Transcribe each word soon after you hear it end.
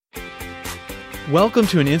Welcome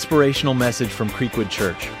to an inspirational message from Creekwood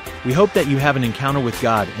Church. We hope that you have an encounter with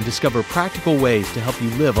God and discover practical ways to help you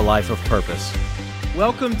live a life of purpose.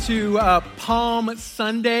 Welcome to Palm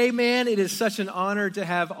Sunday, man. It is such an honor to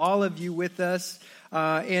have all of you with us.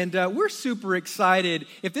 And we're super excited.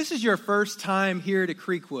 If this is your first time here to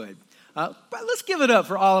Creekwood, let's give it up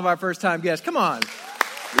for all of our first-time guests. Come on.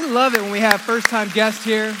 We love it when we have first-time guests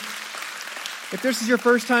here. If this is your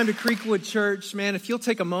first time to Creekwood Church, man, if you'll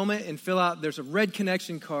take a moment and fill out, there's a red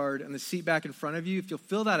connection card on the seat back in front of you. If you'll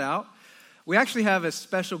fill that out, we actually have a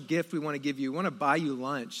special gift we want to give you. We want to buy you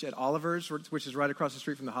lunch at Oliver's, which is right across the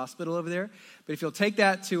street from the hospital over there. But if you'll take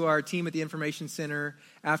that to our team at the Information Center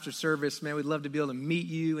after service, man, we'd love to be able to meet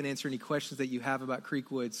you and answer any questions that you have about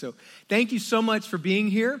Creekwood. So thank you so much for being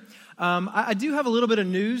here. I do have a little bit of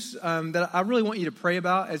news that I really want you to pray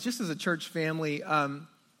about, just as a church family.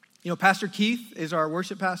 Pastor Keith is our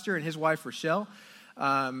worship pastor and his wife, Rochelle.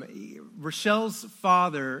 Rochelle's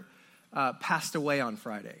father passed away on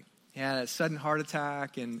Friday. He had a sudden heart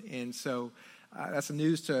attack, and so that's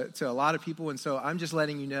news to a lot of people. And so I'm just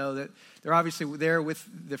letting you know that they're obviously there with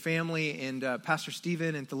the family, and Pastor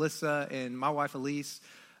Stephen and Thalissa and my wife, Elise,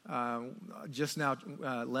 just now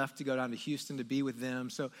left to go down to Houston to be with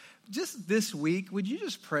them. So just this week, would you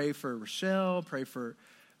just pray for Rochelle, pray for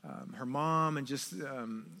her mom and just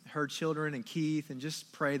her children and Keith, and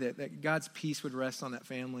just pray that God's peace would rest on that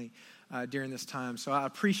family during this time. So I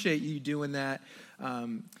appreciate you doing that.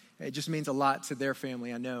 It just means a lot to their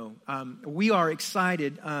family, I know. We are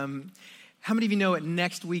excited. How many of you know what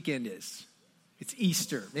next weekend is? It's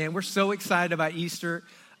Easter. Man, we're so excited about Easter.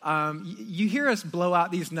 You hear us blow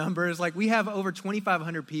out these numbers. Like, we have over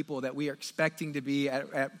 2,500 people that we are expecting to be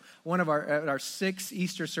at one of our 6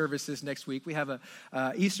 Easter services next week. We have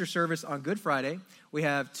a Easter service on Good Friday. We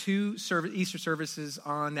have 2 Easter services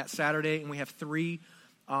on that Saturday, and we have 3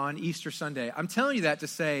 on Easter Sunday. I'm telling you that to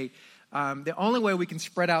say the only way we can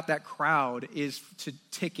spread out that crowd is to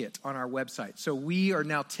ticket on our website. So we are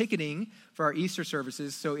now ticketing for our Easter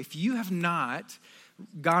services. So if you have not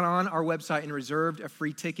gone on our website and reserved a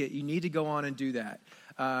free ticket, you need to go on and do that.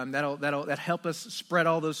 That'll help us spread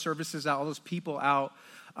all those services out, all those people out.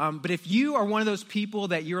 But if you are one of those people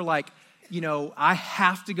that you're like, I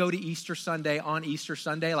have to go to Easter Sunday on Easter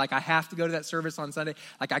Sunday, like I have to go to that service on Sunday,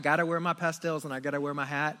 like I got to wear my pastels and I got to wear my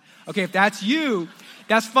hat. Okay, if that's you,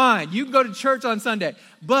 that's fine. You can go to church on Sunday.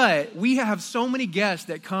 But we have so many guests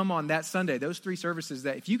that come on that Sunday, those 3 services,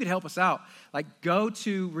 that if you could help us out, like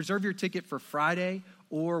reserve your ticket for Friday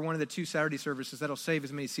or one of the 2 Saturday services. That'll save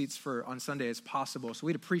as many seats on Sunday as possible. So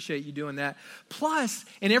we'd appreciate you doing that. Plus,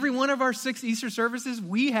 in every one of our 6 Easter services,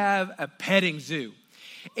 we have a petting zoo.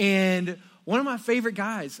 And one of my favorite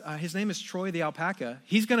guys, his name is Troy the alpaca.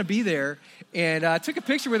 He's going to be there, and I took a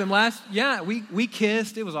picture with him we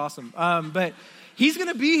kissed. It was awesome. But he's going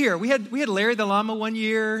to be here. We had Larry the llama one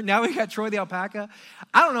year. Now we got Troy the alpaca.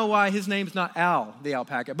 I don't know why his name's not Al the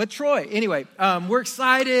alpaca, but Troy. Anyway, we're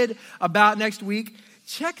excited about next week.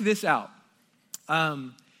 Check this out.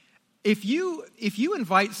 If you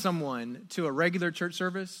invite someone to a regular church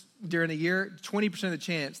service during the year, 20% of the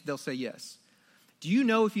chance they'll say yes. Do you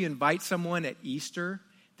know if you invite someone at Easter,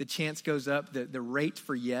 the chance goes up, the rate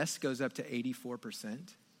for yes goes up to 84%?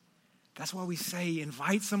 That's why we say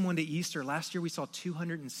invite someone to Easter. Last year we saw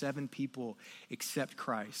 207 people accept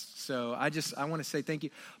Christ. So I want to say thank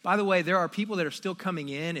you. By the way, there are people that are still coming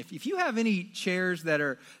in. If you have any chairs that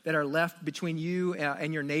are left between you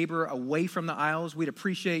and your neighbor away from the aisles, we'd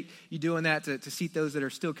appreciate you doing that to seat those that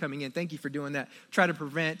are still coming in. Thank you for doing that. Try to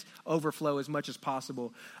prevent overflow as much as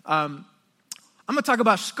possible. I'm going to talk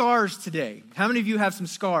about scars today. How many of you have some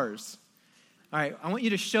scars? All right, I want you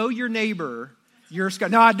to show your neighbor your scar.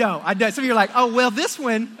 No, I don't. Some of you are like, oh, well, this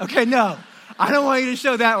one. Okay, no, I don't want you to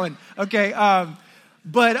show that one. Okay,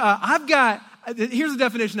 but here's the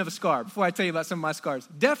definition of a scar before I tell you about some of my scars.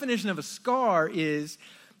 Definition of a scar is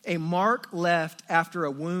a mark left after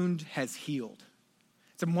a wound has healed.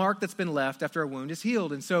 It's a mark that's been left after a wound is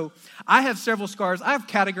healed. And so I have several scars. I've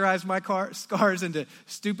categorized my scars into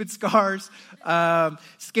stupid scars,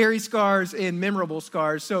 scary scars, and memorable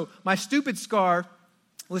scars. So my stupid scar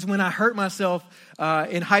was when I hurt myself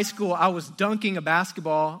in high school. I was dunking a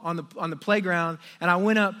basketball on the playground, and I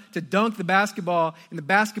went up to dunk the basketball, and the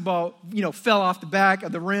basketball, fell off the back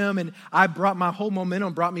of the rim, and my whole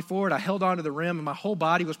momentum brought me forward. I held onto the rim, and my whole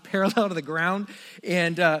body was parallel to the ground,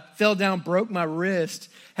 and fell down, broke my wrist,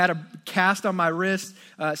 had a cast on my wrist.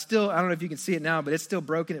 Still, I don't know if you can see it now, but it's still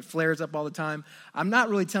broken. It flares up all the time. I'm not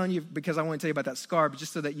really telling you because I want to tell you about that scar, but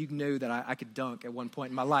just so that you knew that I could dunk at one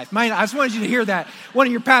point in my life. Man, I just wanted you to hear that. One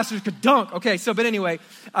of your pastors could dunk. Okay, but anyway,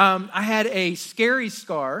 I had a scary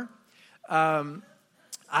scar When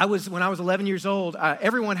I was 11 years old,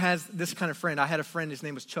 everyone has this kind of friend. I had a friend, his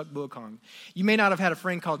name was Chuck Buakong. You may not have had a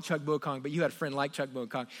friend called Chuck Buakong, but you had a friend like Chuck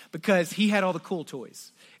Buakong because he had all the cool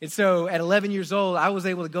toys. And so at 11 years old, I was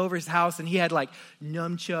able to go over his house, and he had like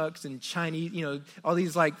nunchucks and Chinese, all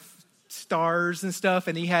these like stars and stuff,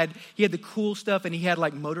 and he had the cool stuff, and he had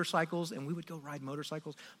like motorcycles, and we would go ride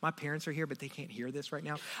motorcycles. My parents are here, but they can't hear this right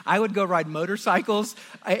now. I would go ride motorcycles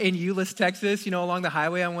in Euless, Texas, along the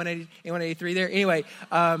highway on 183 there. Anyway,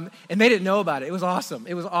 and they didn't know about it. It was awesome.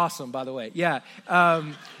 It was awesome, by the way. Yeah. And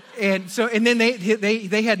then they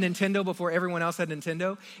had Nintendo before everyone else had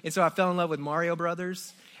Nintendo, and so I fell in love with Mario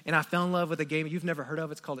Brothers, and I fell in love with a game you've never heard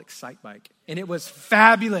of. It's called Excite Bike, and it was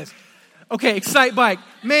fabulous. Okay, Excite Bike.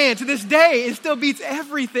 Man, to this day, it still beats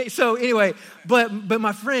everything. So anyway, but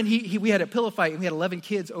my friend, we had a pillow fight, and we had 11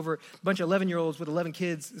 kids over, a bunch of 11-year-olds with 11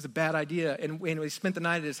 kids. It's a bad idea. And we spent the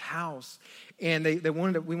night at his house, and we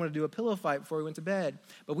wanted to do a pillow fight before we went to bed.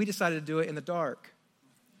 But we decided to do it in the dark.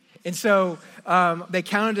 And so they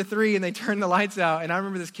counted to 3, and they turned the lights out. And I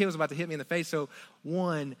remember this kid was about to hit me in the face. So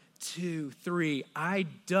 1, 2, 3. I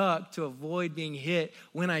duck to avoid being hit.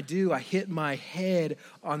 When I do, I hit my head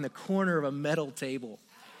on the corner of a metal table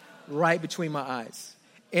right between my eyes.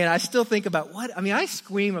 And I still think about I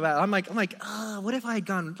scream about it. I'm like, what if I had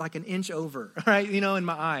gone like an inch over, right? In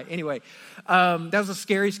my eye. Anyway, that was a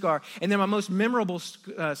scary scar. And then my most memorable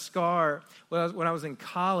scar, when I was in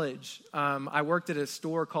college, I worked at a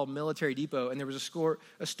store called Military Depot, and there was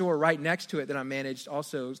a store right next to it that I managed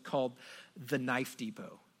also. It was called The Knife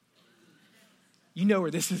Depot. You know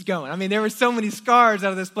where this is going. There were so many scars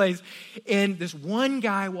out of this place. And this one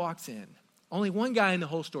guy walks in. Only one guy in the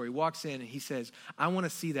whole story walks in, and he says, I want to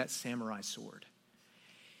see that samurai sword.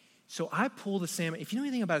 So I pull the samurai. If you know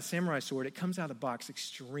anything about a samurai sword, it comes out of the box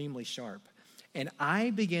extremely sharp. And I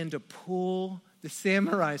begin to pull the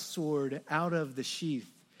samurai sword out of the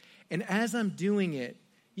sheath. And as I'm doing it,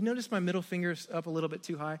 you notice my middle finger's up a little bit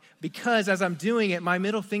too high? Because as I'm doing it, my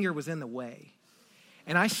middle finger was in the way.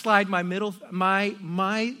 And I slide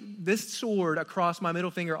this sword across my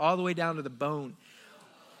middle finger all the way down to the bone.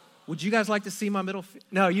 Would you guys like to see my middle finger?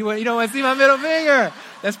 No, you don't want to see my middle finger.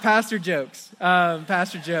 That's pastor jokes. But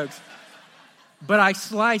I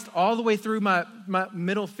sliced all the way through my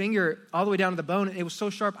middle finger, all the way down to the bone. And it was so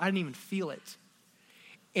sharp, I didn't even feel it.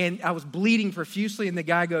 And I was bleeding profusely, and the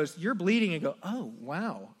guy goes, "You're bleeding." And I go, "Oh,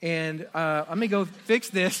 wow." And I'm going to go fix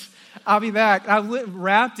this. I'll be back. I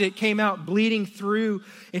wrapped it, came out bleeding through.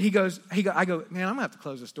 And I go, "Man, I'm going to have to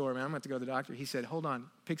close this door, man. I'm going to have to go to the doctor." He said, "Hold on."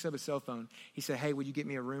 Picks up his cell phone. He said, "Hey, would you get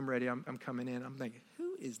me a room ready? I'm coming in." I'm thinking,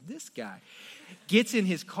 who is this guy? Gets in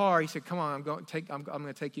his car. He said, "Come on, I'm going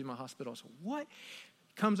to take you to my hospital." So what?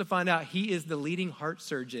 Comes to find out, he is the leading heart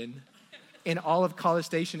surgeon in all of College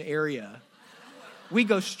Station area. We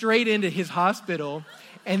go straight into his hospital,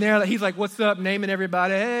 and he's like, "What's up?" Naming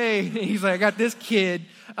everybody. Hey, he's like, "I got this kid.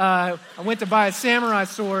 I went to buy a samurai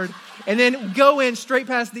sword," and then go in straight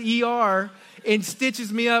past the ER and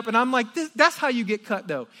stitches me up. And I'm like, that's how you get cut,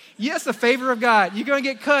 though. Yes, a favor of God. You're going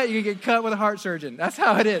to get cut. You get cut with a heart surgeon. That's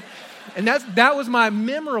how it is. And that was my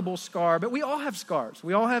memorable scar. But we all have scars.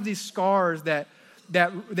 We all have these scars that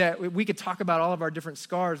we could talk about all of our different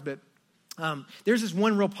scars. But there's this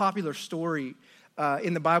one real popular story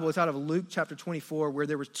in the Bible. It's out of Luke chapter 24, where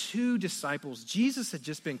there were 2 disciples. Jesus had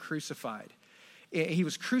just been crucified. He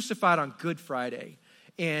was crucified on Good Friday.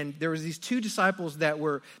 And there was these 2 disciples that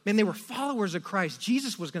they were followers of Christ.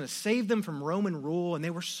 Jesus was going to save them from Roman rule, and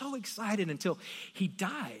they were so excited until he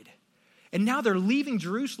died. And now they're leaving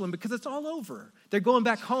Jerusalem because it's all over. They're going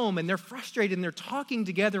back home, and they're frustrated, and they're talking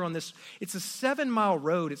together on this. It's a 7-mile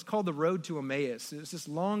road. It's called the Road to Emmaus. It's this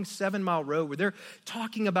long 7-mile road where they're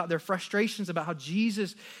talking about their frustrations about how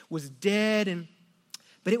Jesus was dead.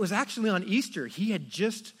 But it was actually on Easter. He had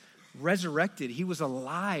just resurrected. He was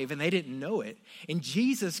alive, and they didn't know it. And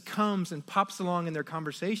Jesus comes and pops along in their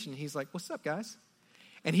conversation. He's like, "What's up, guys?"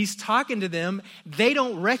 And he's talking to them. They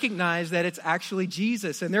don't recognize that it's actually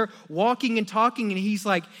Jesus. And they're walking and talking, and he's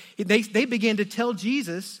like, they begin to tell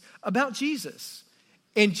Jesus about Jesus.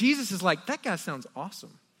 And Jesus is like, "That guy sounds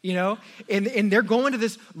awesome." And they're going to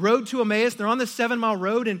this road to Emmaus. They're on this 7-mile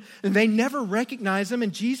road, and they never recognize him.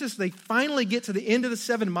 And Jesus, they finally get to the end of the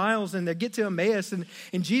 7 miles, and they get to Emmaus, and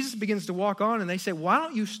Jesus begins to walk on, and they say, "Why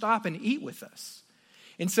don't you stop and eat with us?"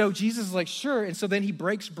 And so Jesus is like, "Sure." And so then he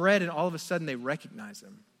breaks bread, and all of a sudden they recognize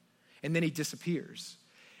him. And then he disappears.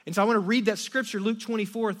 And so I want to read that scripture. Luke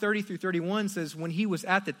 24, 30 through 31 says, "When he was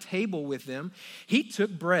at the table with them, he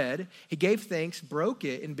took bread, he gave thanks, broke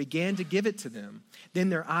it, and began to give it to them. Then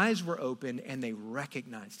their eyes were opened, and they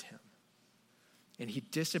recognized him. And he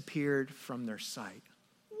disappeared from their sight."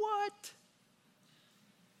 What?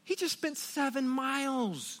 He just spent 7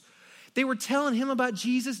 miles. They were telling him about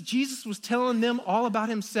Jesus. Jesus was telling them all about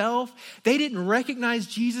himself. They didn't recognize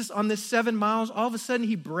Jesus on this 7 miles. All of a sudden,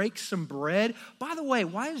 he breaks some bread. By the way,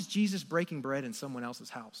 why is Jesus breaking bread in someone else's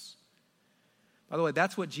house? By the way,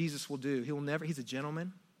 that's what Jesus will do. He's a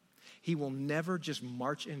gentleman. He will never just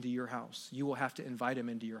march into your house. You will have to invite him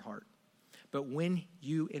into your heart. But when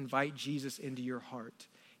you invite Jesus into your heart,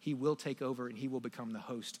 he will take over and he will become the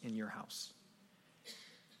host in your house.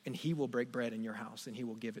 And he will break bread in your house and he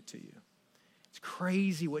will give it to you. It's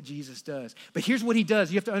crazy what Jesus does. But here's what he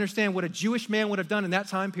does. You have to understand what a Jewish man would have done in that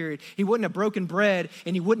time period. He wouldn't have broken bread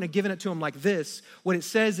and he wouldn't have given it to him like this. What it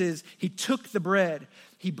says is he took the bread,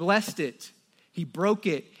 he blessed it, he broke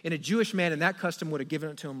it, and a Jewish man in that custom would have given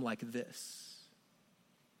it to him like this.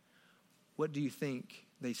 What do you think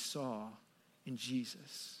they saw in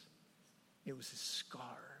Jesus? It was his scars.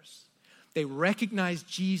 They recognized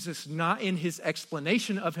Jesus not in his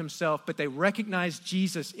explanation of himself, but they recognized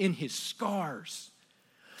Jesus in his scars.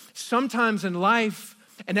 Sometimes in life,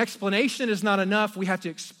 an explanation is not enough. We have to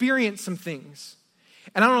experience some things.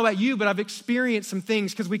 And I don't know about you, but I've experienced some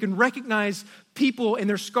things because we can recognize people in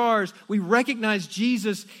their scars. We recognize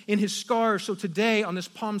Jesus in his scars. So today on this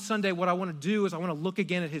Palm Sunday, what I want to do is I want to look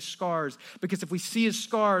again at his scars, because if we see his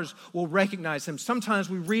scars, we'll recognize him. Sometimes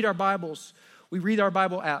we read our Bibles. We read our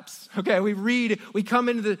Bible apps, okay? We come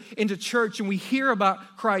into church and we hear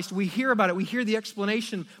about Christ. We hear about it. We hear the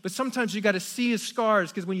explanation. But sometimes you got to see his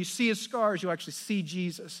scars, because when you see his scars, you actually see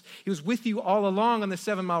Jesus. He was with you all along on the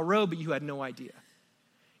 7 Mile Road, but you had no idea.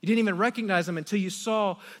 You didn't even recognize him until you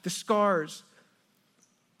saw the scars.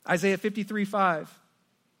 Isaiah 53:5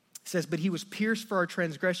 says, "But he was pierced for our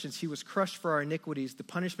transgressions. He was crushed for our iniquities. The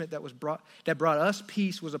punishment that brought us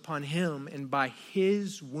peace was upon him, and by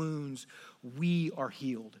his wounds we are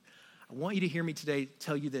healed." I want you to hear me today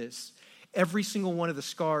tell you this. Every single one of the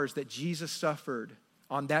scars that Jesus suffered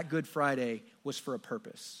on that Good Friday was for a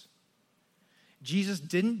purpose. Jesus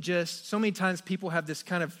didn't just, so many times people have this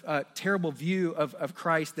kind of terrible view of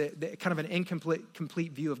Christ, that kind of an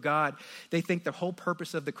incomplete view of God. They think the whole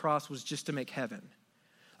purpose of the cross was just to make heaven.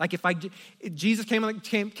 Like Jesus came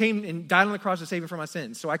and died on the cross to save me from my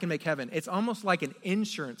sins so I can make heaven. It's almost like an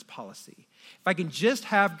insurance policy. If I can just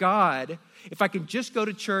have God, if I can just go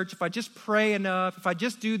to church, if I just pray enough, if I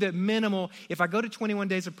just do the minimal, if I go to 21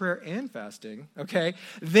 days of prayer and fasting, okay,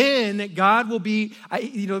 then God will be,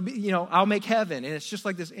 I'll make heaven. And it's just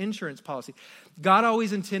like this insurance policy. God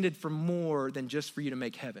always intended for more than just for you to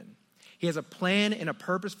make heaven. He has a plan and a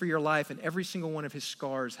purpose for your life, and every single one of his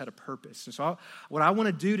scars had a purpose. And so what I want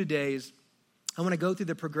to do today is I want to go through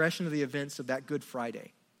the progression of the events of that Good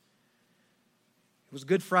Friday. It was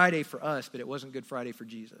Good Friday for us, but it wasn't Good Friday for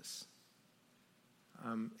Jesus.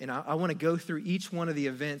 And I want to go through each one of the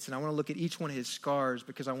events, and I want to look at each one of his scars,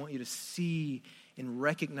 because I want you to see and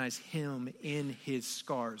recognize him in his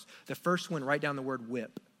scars. The first one, write down the word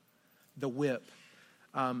whip. The whip.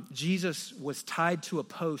 Jesus was tied to a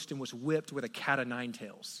post and was whipped with a cat of nine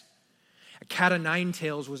tails. A cat of nine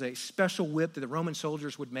tails was a special whip that the Roman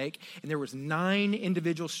soldiers would make, and there was 9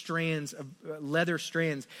 individual strands of leather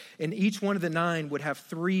strands, and each one of the 9 would have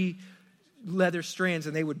 3 leather strands,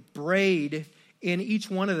 and they would braid in each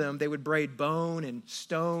one of them. They would braid bone and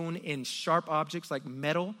stone and sharp objects like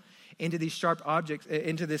metal into these sharp objects,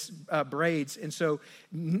 into this braids. And so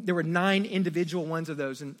there were 9 individual ones of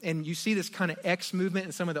those. And you see this kind of X movement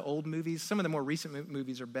in some of the old movies. Some of the more recent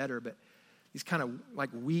movies are better, but these kind of like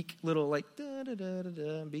weak little like,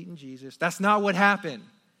 da-da-da-da-da, beating Jesus. That's not what happened.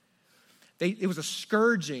 It was a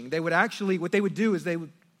scourging. They would actually, what they would do is they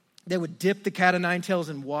would dip the cat of nine tails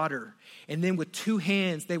in water. And then with 2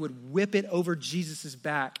 hands, they would whip it over Jesus'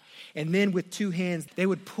 back. And then with 2 hands, they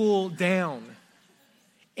would pull down.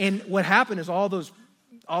 And what happened is all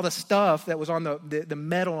the stuff that was on the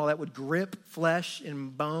metal and all that would grip flesh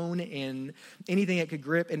and bone and anything it could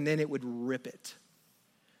grip, and then it would rip it.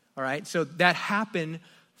 All right? So that happened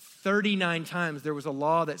 39 times. There was a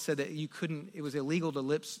law that said that it was illegal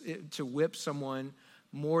to whip someone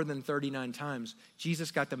more than 39 times.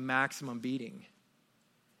 Jesus got the maximum beating.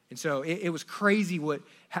 And so it was crazy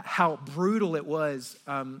how brutal it was.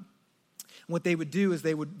 What they would do is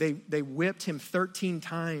they whipped him 13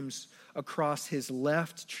 times across his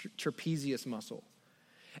left trapezius muscle.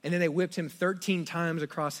 And then they whipped him 13 times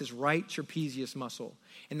across his right trapezius muscle.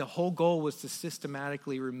 And the whole goal was to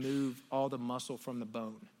systematically remove all the muscle from the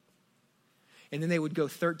bone. And then they would go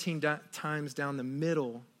 13 times down the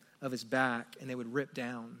middle of his back, and they would rip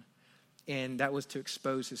down. And that was to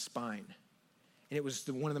expose his spine. And it was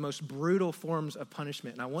one of the most brutal forms of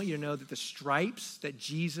punishment. And I want you to know that the stripes that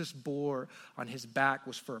Jesus bore on his back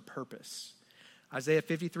was for a purpose. Isaiah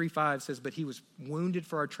 53:5 says, but he was wounded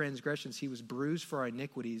for our transgressions. He was bruised for our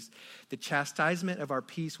iniquities. The chastisement of our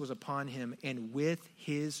peace was upon him, and with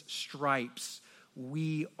his stripes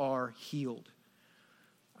we are healed.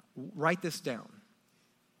 Write this down.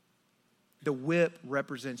 The whip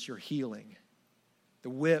represents your healing. The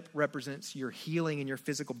whip represents your healing in your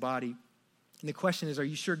physical body. And the question is, are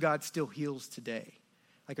you sure God still heals today?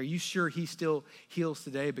 Like, are you sure he still heals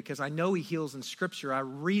today? Because I know he heals in Scripture. I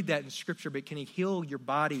read that in Scripture, but can he heal your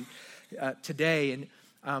body today?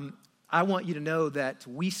 And I want you to know that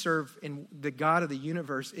we serve, and the God of the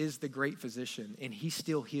universe is the great physician, and he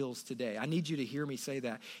still heals today. I need you to hear me say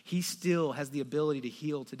that. He still has the ability to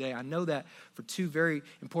heal today. I know that for two very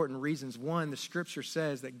important reasons. One, the Scripture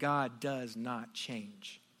says that God does not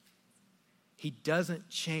change. He doesn't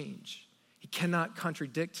change. He cannot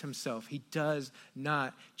contradict himself. He does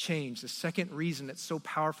not change. The second reason that's so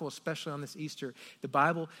powerful, especially on this Easter, the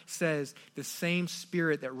Bible says the same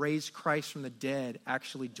Spirit that raised Christ from the dead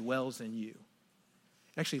actually dwells in you.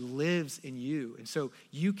 It actually lives in you. And so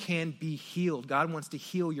you can be healed. God wants to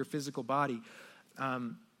heal your physical body.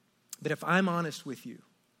 But if I'm honest with you,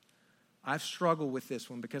 I've struggled with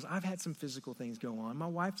this one because I've had some physical things go on. My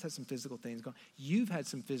wife's had some physical things go on. You've had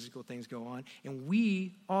some physical things go on. And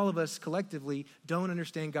we, all of us collectively, don't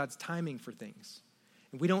understand God's timing for things.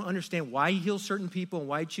 And we don't understand why he heals certain people and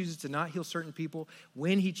why he chooses to not heal certain people,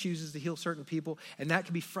 when he chooses to heal certain people. And that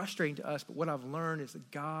can be frustrating to us. But what I've learned is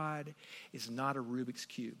that God is not a Rubik's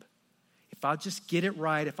Cube. If I'll just get it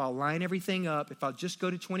right, if I'll line everything up, if I'll just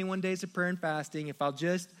go to 21 days of prayer and fasting, if I'll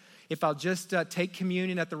just take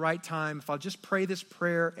communion at the right time, if I'll just pray this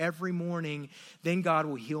prayer every morning, then God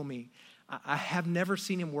will heal me. I have never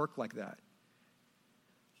seen him work like that.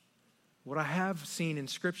 What I have seen in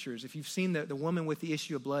scriptures, if you've seen the woman with the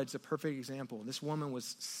issue of blood, it's a perfect example. This woman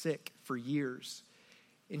was sick for years,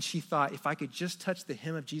 and she thought, if I could just touch the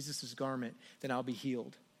hem of Jesus' garment, then I'll be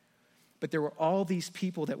healed. But there were all these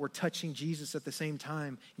people that were touching Jesus at the same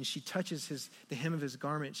time, and she touches the hem of his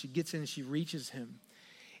garment. She gets in and she reaches him.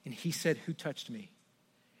 And he said, who touched me?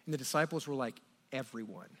 And the disciples were like,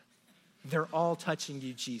 everyone. They're all touching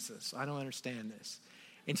you, Jesus. I don't understand this.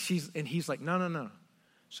 And he's like, no.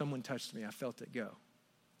 Someone touched me. I felt it go.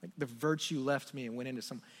 Like the virtue left me and went into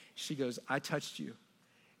some. She goes, I touched you.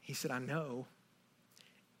 He said, I know.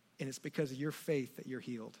 And it's because of your faith that you're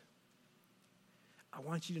healed. I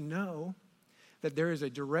want you to know that there is a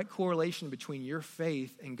direct correlation between your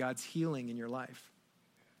faith and God's healing in your life.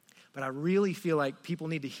 But I really feel like people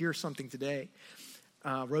need to hear something today.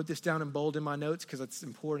 I wrote this down in bold in my notes because it's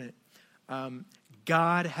important.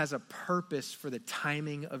 God has a purpose for the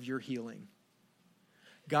timing of your healing.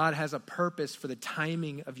 God has a purpose for the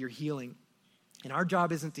timing of your healing. And our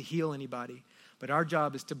job isn't to heal anybody, but our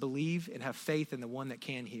job is to believe and have faith in the one that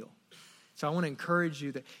can heal. So I want to encourage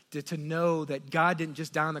you to know that God didn't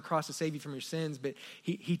just die on the cross to save you from your sins, but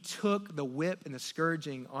he took the whip and the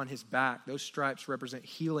scourging on his back. Those stripes represent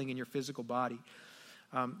healing in your physical body.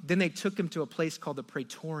 Then they took him to a place called the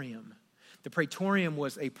Praetorium. The Praetorium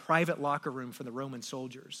was a private locker room for the Roman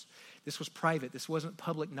soldiers. This was private. This wasn't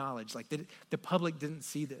public knowledge. Like the public didn't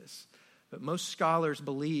see this. But most scholars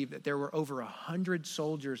believe that there were over 100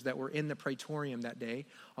 soldiers that were in the Praetorium that day,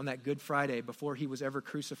 on that Good Friday, before he was ever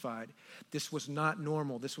crucified. This was not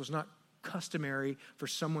normal. This was not customary for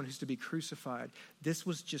someone who's to be crucified. This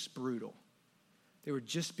was just brutal. They were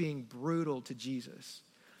just being brutal to Jesus.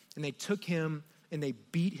 And they took him and they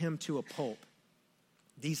beat him to a pulp.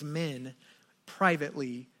 These men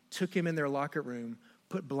privately took him in their locker room,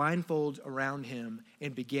 put blindfolds around him,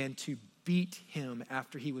 and began to beat him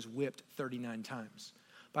after he was whipped 39 times.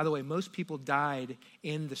 By the way, most people died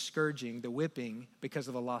in the scourging, the whipping, because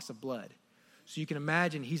of a loss of blood. So you can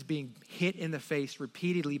imagine he's being hit in the face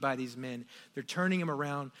repeatedly by these men. They're turning him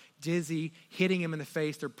around, dizzy, hitting him in the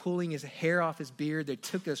face. They're pulling his hair off his beard. They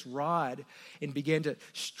took this rod and began to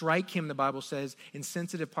strike him, the Bible says, in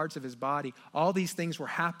sensitive parts of his body. All these things were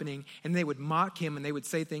happening, and they would mock him, and they would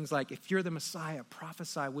say things like, if you're the Messiah,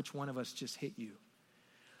 prophesy which one of us just hit you.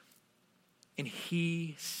 And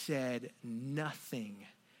he said nothing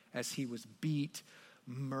as he was beat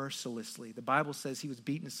mercilessly. The Bible says he was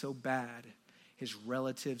beaten so bad, his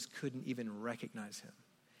relatives couldn't even recognize him.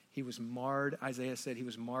 He was marred. Isaiah said he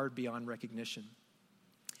was marred beyond recognition.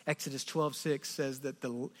 Exodus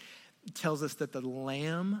 12:6 tells us that the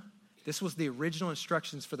lamb, this was the original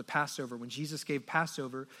instructions for the Passover. When Jesus gave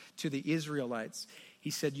Passover to the Israelites, he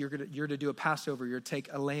said, you're to do a Passover, you're to take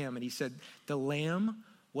a lamb. And he said, the lamb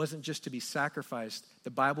wasn't just to be sacrificed. The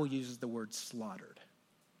Bible uses the word slaughtered.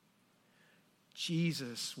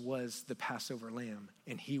 Jesus was the Passover lamb,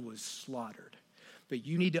 and he was slaughtered. But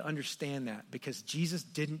you need to understand that because Jesus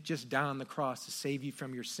didn't just die on the cross to save you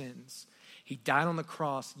from your sins. He died on the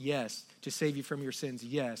cross, yes, to save you from your sins,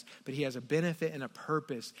 yes. But he has a benefit and a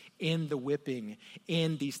purpose in the whipping,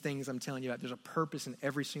 in these things I'm telling you about. There's a purpose in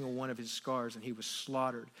every single one of his scars, and he was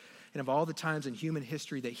slaughtered. And of all the times in human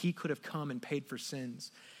history that he could have come and paid for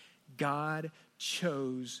sins, God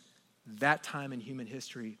chose that time in human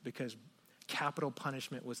history because capital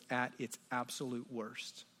punishment was at its absolute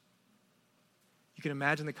worst. You can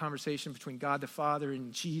imagine the conversation between God the Father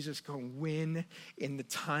and Jesus going, when in the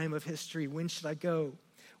time of history, when should I go?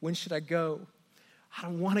 When should I go? I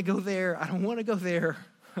don't want to go there. I don't want to go there.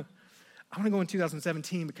 I want to go in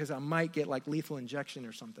 2017 because I might get like lethal injection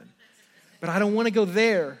or something. But I don't want to go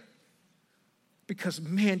there because,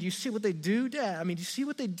 man, do you see what they do, Dad? I mean, do you see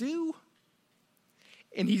what they do?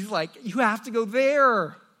 And he's like, you have to go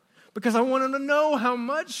there because I want them to know how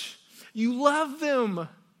much you love them.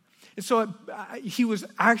 And so he was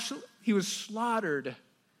slaughtered.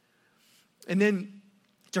 And then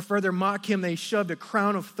to further mock him, they shoved a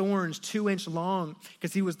crown of thorns 2-inch long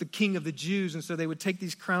because he was the king of the Jews. And so they would take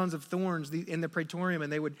these crowns of thorns in the praetorium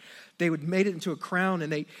and they would made it into a crown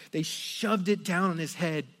and they shoved it down on his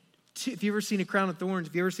head. If you've ever seen a crown of thorns,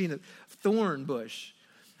 if you've ever seen a thorn bush,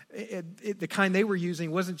 the kind they were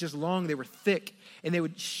using wasn't just long, they were thick. And they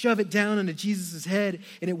would shove it down into Jesus' head.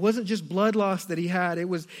 And it wasn't just blood loss that he had. It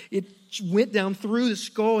went down through the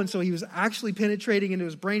skull. And so he was actually penetrating into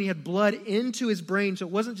his brain. He had blood into his brain. So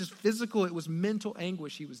it wasn't just physical, it was mental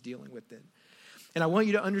anguish he was dealing with then. And I want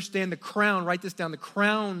you to understand the crown. Write this down. The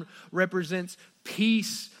crown represents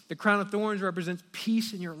peace. The crown of thorns represents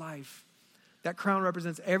peace in your life. That crown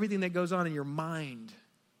represents everything that goes on in your mind.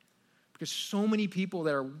 Because so many people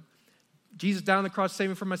that are, Jesus died on the cross,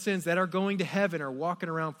 saving from my sins, that are going to heaven are walking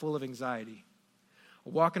around full of anxiety,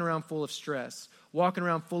 walking around full of stress, walking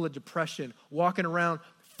around full of depression, walking around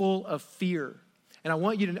full of fear. And I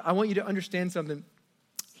want you to understand something.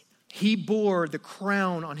 He bore the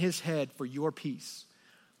crown on his head for your peace.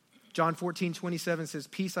 John 14:27 says,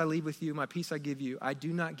 peace I leave with you, my peace I give you. I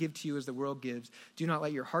do not give to you as the world gives. Do not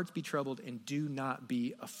let your hearts be troubled and do not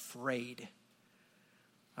be afraid.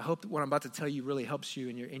 I hope that what I'm about to tell you really helps you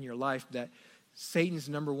in your life, that Satan's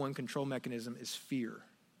number one control mechanism is fear.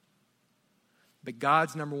 But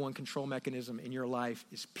God's number one control mechanism in your life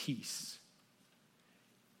is peace.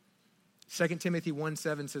 2 Timothy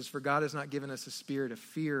 1:7 says, for God has not given us a spirit of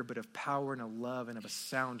fear, but of power and of love and of a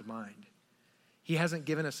sound mind. He hasn't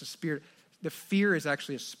given us a spirit. The fear is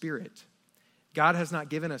actually a spirit. God has not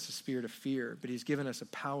given us a spirit of fear, but he's given us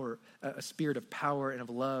a spirit of power and of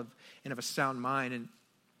love and of a sound mind. And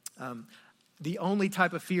the only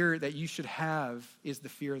type of fear that you should have is the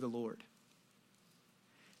fear of the Lord.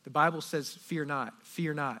 The Bible says, fear not,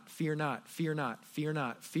 fear not, fear not, fear not, fear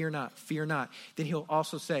not, fear not, fear not. Then he'll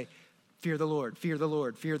also say, fear the Lord, fear the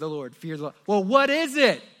Lord, fear the Lord, fear the Lord. Well, what is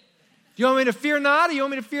it? Do you want me to fear not, or you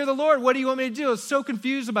want me to fear the Lord? What do you want me to do? I was so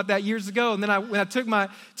confused about that years ago. And then when I took my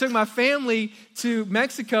family to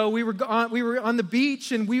Mexico, we were on the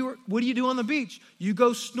beach, and what do you do on the beach? You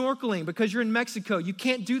go snorkeling because you're in Mexico. You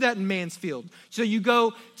can't do that in Mansfield. So you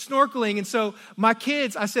go snorkeling. And so my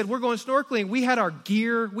kids, I said, we're going snorkeling. We had our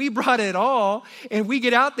gear. We brought it all. And we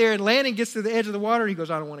get out there, and Landon gets to the edge of the water, and he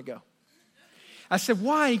goes, I don't want to go. I said,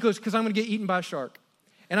 why? He goes, because I'm going to get eaten by a shark.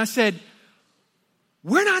 And I said,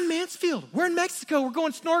 we're not in Mansfield. We're in Mexico. We're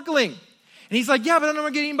going snorkeling. And he's like, yeah, but I don't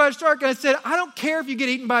want to get eaten by a shark. And I said, I don't care if you get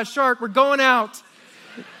eaten by a shark. We're going out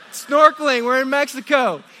snorkeling. We're in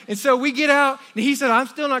Mexico. And so we get out, and he said, I'm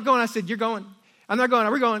still not going. I said, you're going. I'm not going.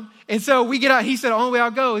 We're going. And so we get out. He said, the only way I'll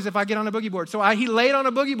go is if I get on a boogie board. So he laid on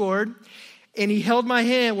a boogie board, and he held my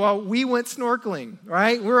hand while we went snorkeling,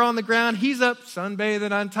 right? We're on the ground. He's up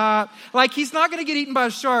sunbathing on top. Like, he's not going to get eaten by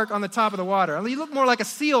a shark on the top of the water. I mean, you look more like a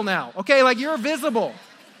seal now, okay? Like, you're visible.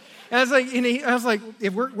 And I was like,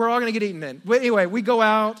 if we're all going to get eaten then. But anyway, we go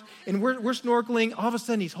out, and we're snorkeling. All of a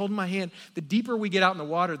sudden, he's holding my hand. The deeper we get out in the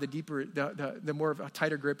water, the more of a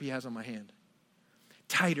tighter grip he has on my hand.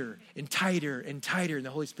 Tighter and tighter and tighter. And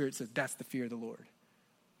the Holy Spirit says, that's the fear of the Lord.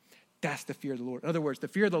 That's the fear of the Lord. In other words, the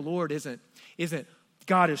fear of the Lord isn't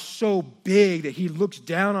God is so big that he looks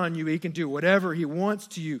down on you. He can do whatever he wants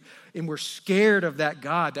to you. And we're scared of that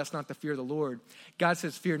God. That's not the fear of the Lord. God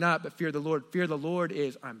says, fear not, but fear the Lord. Fear of the Lord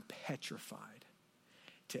is, I'm petrified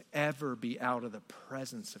to ever be out of the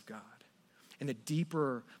presence of God. And the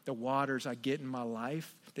deeper the waters I get in my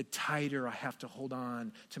life, the tighter I have to hold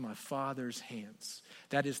on to my Father's hands.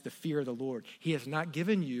 That is the fear of the Lord. He has not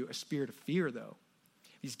given you a spirit of fear, though,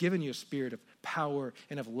 He's given you a spirit of power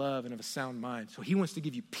and of love and of a sound mind. So he wants to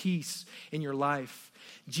give you peace in your life.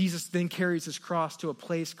 Jesus then carries his cross to a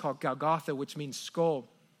place called Golgotha, which means skull.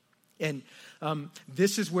 And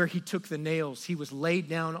this is where he took the nails. He was laid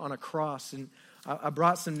down on a cross. And I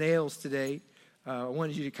brought some nails today. I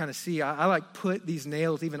wanted you to kind of see. I like put these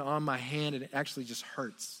nails even on my hand, and it actually just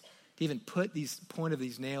hurts to even put these point of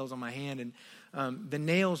these nails on my hand. And the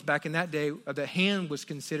nails back in that day, the hand was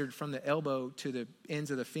considered from the elbow to the ends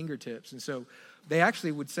of the fingertips. And so they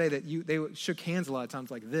actually would say that they shook hands a lot of times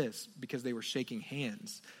like this because they were shaking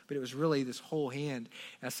hands. But it was really this whole hand.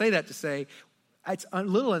 And I say that to say, it's a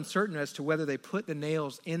little uncertain as to whether they put the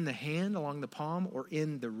nails in the hand along the palm or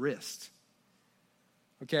in the wrist.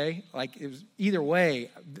 Okay? Like it was either way,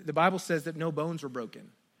 the Bible says that no bones were broken.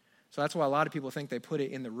 So that's why a lot of people think they put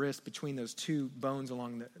it in the wrist between those two bones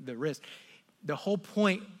along the wrist. The whole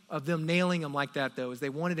point of them nailing him like that, though, is they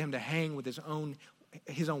wanted him to hang with his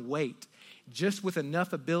own weight, just with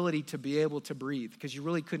enough ability to be able to breathe, because you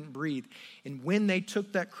really couldn't breathe. And when they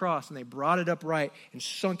took that cross and they brought it upright and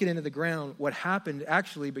sunk it into the ground, what happened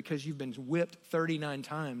actually, because you've been whipped 39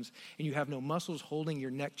 times and you have no muscles holding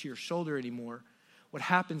your neck to your shoulder anymore, what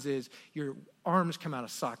happens is your arms come out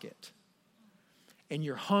of socket and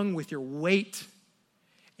you're hung with your weight,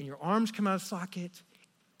 and your arms come out of socket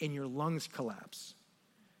and your lungs collapse.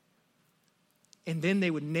 And then they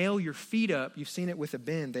would nail your feet up. You've seen it with a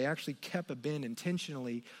bend. They actually kept a bend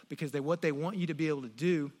intentionally because what they want you to be able to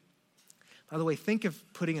do. By the way, think of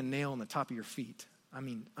putting a nail on the top of your feet. I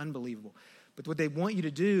mean, unbelievable. But what they want you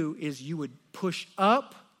to do is you would push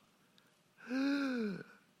up,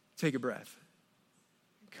 take a breath,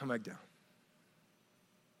 come back down.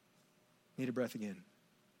 Need a breath again.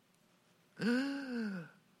 Come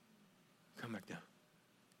back down.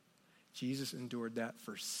 Jesus endured that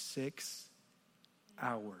for 6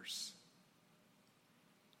 hours.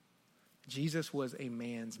 Jesus was a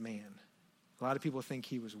man's man. A lot of people think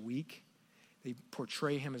he was weak. They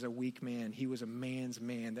portray him as a weak man. He was a man's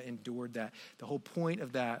man that endured that. The whole point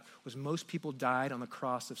of that was most people died on the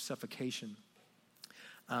cross of suffocation.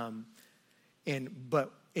 And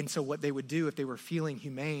so what they would do if they were feeling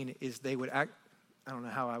humane is they would act. I don't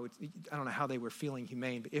know how they were feeling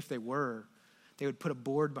humane, but if they were, they would put a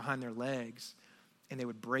board behind their legs and they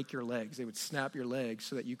would break your legs. They would snap your legs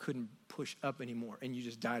so that you couldn't push up anymore and you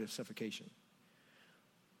just died of suffocation.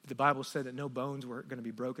 The Bible said that no bones were going to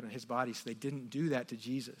be broken in his body, so they didn't do that to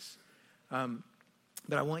Jesus.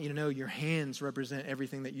 But I want you to know your hands represent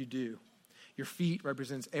everything that you do. Your feet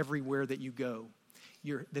represents everywhere that you go.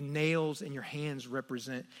 The nails in your hands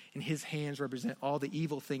represent, and his hands represent all the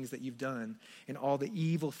evil things that you've done and all the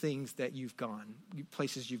evil things that you've gone,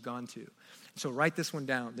 places you've gone to. So write this one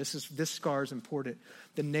down. This scar is important.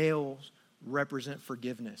 The nails represent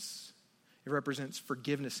forgiveness. It represents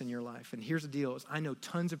forgiveness in your life. And here's the deal, is I know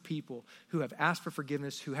tons of people who have asked for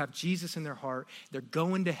forgiveness, who have Jesus in their heart. They're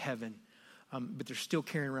going to heaven, but they're still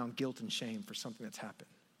carrying around guilt and shame for something that's happened.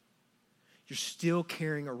 You're still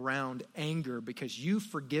carrying around anger because you've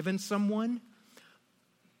forgiven someone,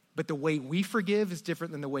 but the way we forgive is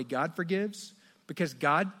different than the way God forgives. Because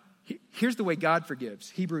here's the way God forgives.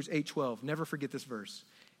 Hebrews 8:12. Never forget this verse.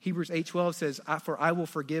 Hebrews 8:12 says, "For I will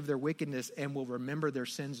forgive their wickedness and will remember their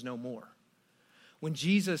sins no more."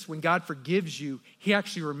 When God forgives you, he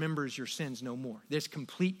actually remembers your sins no more. There's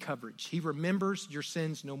complete coverage. He remembers your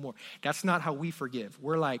sins no more. That's not how we forgive.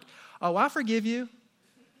 We're like, oh, I forgive you.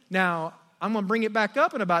 Now, I'm going to bring it back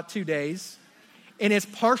up in about 2 days. And it's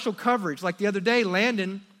partial coverage. Like the other day,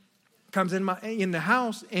 Landon comes in the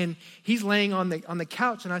house and he's laying on the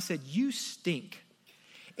couch. And I said, you stink.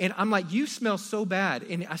 And I'm like, you smell so bad.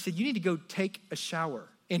 And I said, you need to go take a shower.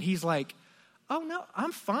 And he's like, oh, no,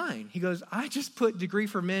 I'm fine. He goes, I just put Degree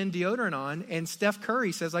for Men deodorant on, and Steph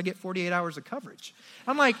Curry says I get 48 hours of coverage.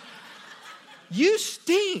 I'm like, you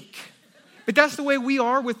stink. But that's the way we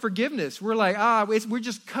are with forgiveness. We're like, we're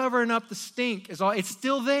just covering up the stink. It's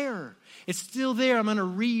still there. It's still there. I'm going to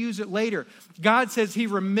reuse it later. God says he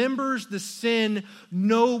remembers the sin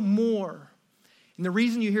no more. And the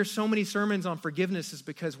reason you hear so many sermons on forgiveness is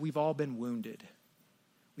because we've all been wounded.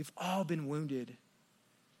 We've all been wounded.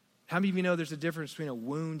 How many of you know there's a difference between a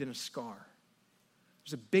wound and a scar?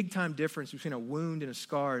 There's a big time difference between a wound and a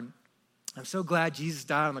scar. And I'm so glad Jesus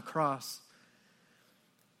died on the cross.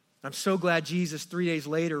 I'm so glad Jesus 3 days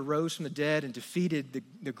later rose from the dead and defeated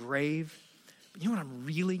the grave. But you know what I'm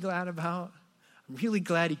really glad about? I'm really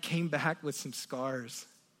glad he came back with some scars.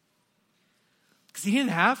 Because he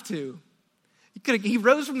didn't have to. He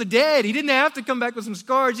rose from the dead. He didn't have to come back with some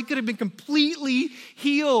scars. He could have been completely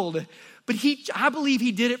healed. But I believe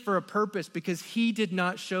he did it for a purpose, because he did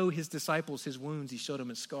not show his disciples his wounds. He showed them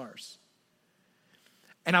his scars.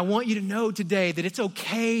 And I want you to know today that it's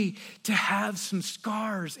okay to have some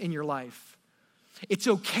scars in your life. It's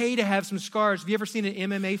okay to have some scars. Have you ever seen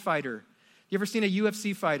an MMA fighter? You ever seen a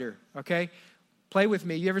UFC fighter? Okay. Play with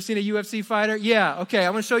me. You ever seen a UFC fighter? Yeah, okay.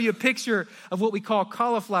 I'm going to show you a picture of what we call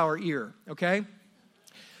cauliflower ear, okay?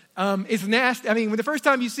 It's nasty. I mean, when the first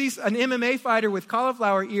time you see an MMA fighter with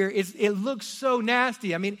cauliflower ear, it looks so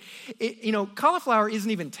nasty. I mean, cauliflower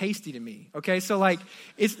isn't even tasty to me, okay? So, like,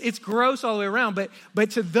 it's gross all the way around.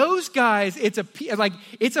 But to those guys, it's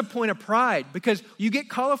a point of pride, because you get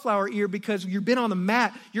cauliflower ear because you've been on the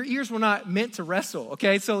mat. Your ears were not meant to wrestle,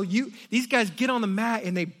 okay? So these guys get on the mat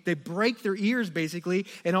and they break their ears, basically,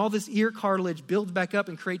 and all this ear cartilage builds back up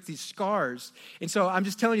and creates these scars. And so I'm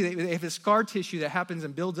just telling you, they have this scar tissue that happens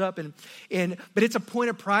and builds up, but it's a point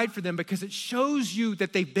of pride for them, because it shows you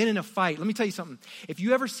that they've been in a fight. Let me tell you something. If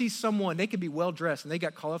you ever see someone, they could be well-dressed and they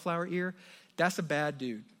got cauliflower ear, that's a bad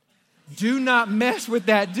dude. Do not mess with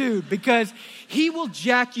that dude, because he will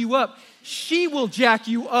jack you up. She will jack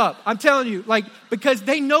you up. I'm telling you, because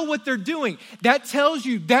they know what they're doing. That tells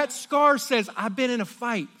you, that scar says, I've been in a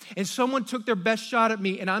fight and someone took their best shot at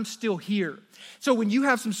me and I'm still here. So when you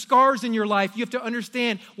have some scars in your life, you have to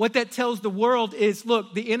understand what that tells the world is,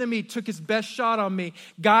 look, the enemy took his best shot on me.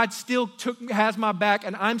 God still has my back,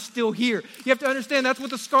 and I'm still here. You have to understand that's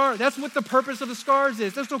what the purpose of the scars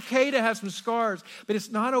is. It's okay to have some scars, but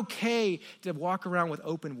it's not okay to walk around with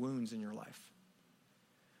open wounds in your life.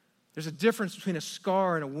 There's a difference between a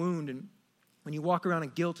scar and a wound, and when you walk around in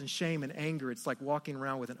guilt and shame and anger, it's like walking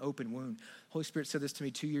around with an open wound. Holy Spirit said this to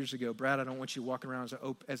me 2 years ago. Brad, I don't want you walking around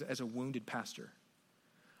as a wounded pastor.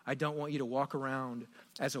 I don't want you to walk around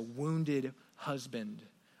as a wounded husband.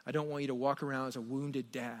 I don't want you to walk around as a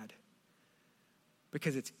wounded dad.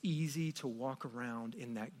 Because it's easy to walk around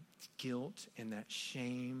in that guilt and that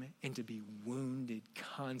shame and to be wounded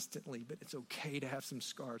constantly, but it's okay to have some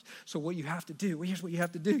scars. So what you have to do, here's what you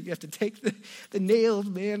have to do. You have to take the nails,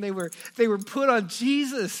 man. They were put on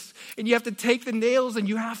Jesus, and you have to take the nails and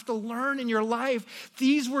you have to learn in your life.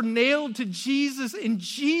 These were nailed to Jesus, and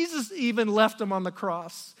Jesus even left them on the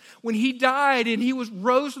cross. When he died and he was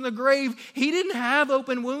rose from the grave, he didn't have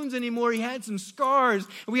open wounds anymore. He had some scars.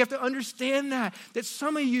 And we have to understand that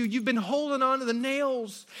some of you've been holding on to the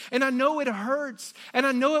nails. And I know it hurts. And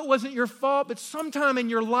I know it wasn't your fault. But sometime in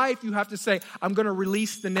your life, you have to say, I'm going to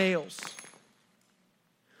release the nails.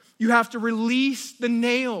 You have to release the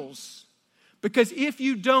nails. Because if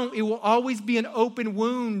you don't, it will always be an open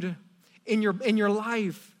wound in your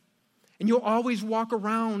life. And you'll always walk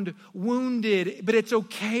around wounded, but it's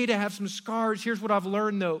okay to have some scars. Here's what I've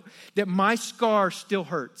learned, though, that my scar still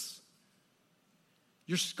hurts.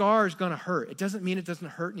 Your scar is going to hurt. It doesn't mean it doesn't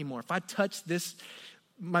hurt anymore. If I touch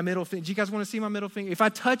my middle finger, do you guys want to see my middle finger? If I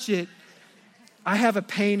touch it, I have a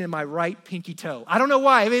pain in my right pinky toe. I don't know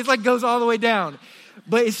why. I mean, it's goes all the way down,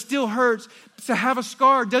 but it still hurts. To have a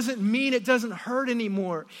scar doesn't mean it doesn't hurt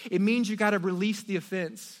anymore. It means you got to release the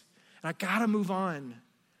offense. And I got to move on.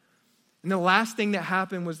 And the last thing that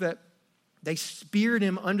happened was that they speared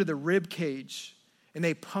him under the rib cage and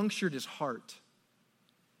they punctured his heart.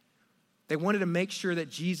 They wanted to make sure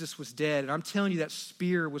that Jesus was dead. And I'm telling you, that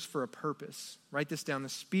spear was for a purpose. Write this down. The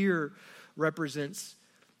spear represents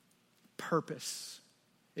purpose.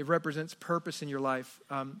 It represents purpose in your life.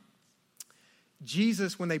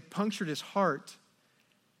 Jesus, when they punctured his heart,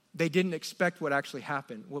 they didn't expect what actually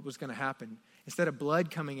happened, what was going to happen. Instead of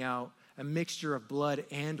blood coming out, a mixture of blood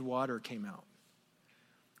and water came out,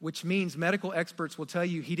 which means medical experts will tell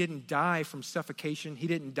you he didn't die from suffocation. He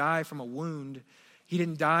didn't die from a wound. He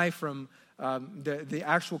didn't die from the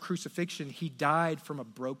actual crucifixion. He died from a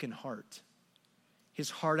broken heart. His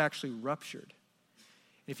heart actually ruptured.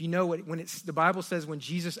 If you know the Bible says when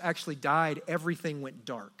Jesus actually died, everything went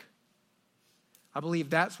dark. I believe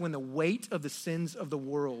that's when the weight of the sins of the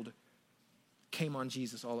world came on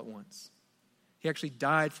Jesus all at once. He actually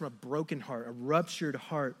died from a broken heart, a ruptured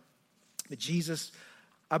heart. But Jesus,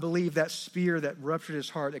 I believe that spear that ruptured his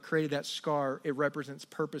heart, that created that scar, it represents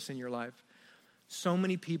purpose in your life. So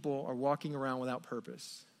many people are walking around without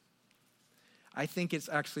purpose. I think it's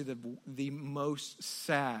actually the most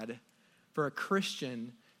sad for a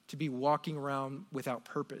Christian to be walking around without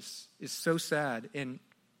purpose. It's so sad. And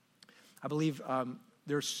I believe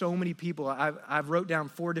there's so many people. I've wrote down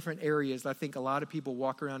 4 different areas. I think a lot of people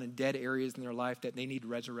walk around in dead areas in their life that they need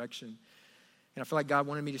resurrection. And I feel like God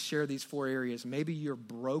wanted me to share these 4 areas. Maybe you're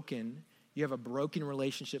broken. You have a broken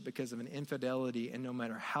relationship because of an infidelity, and no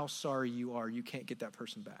matter how sorry you are, you can't get that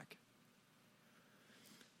person back.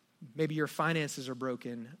 Maybe your finances are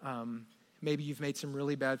broken. Maybe you've made some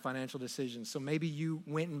really bad financial decisions. So maybe you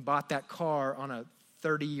went and bought that car on a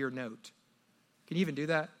 30-year note. Can you even do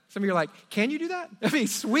that? Some of you are like, can you do that? I mean,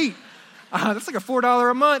 sweet. That's like a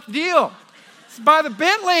 $4 a month deal. Let's buy the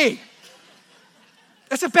Bentley.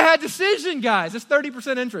 That's a bad decision, guys. It's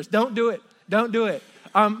 30% interest. Don't do it. Don't do it.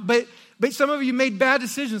 But some of you made bad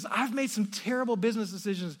decisions. I've made some terrible business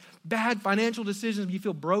decisions, bad financial decisions. You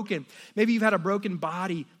feel broken. Maybe you've had a broken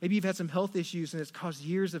body. Maybe you've had some health issues and it's caused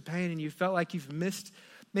years of pain and you felt like you've missed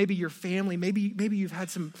maybe your family. Maybe you've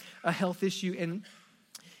had a health issue, and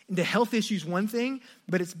the health issue is one thing,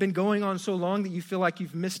 but it's been going on so long that you feel like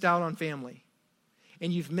you've missed out on family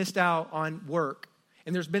and you've missed out on work.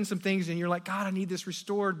 And there's been some things and you're like, God, I need this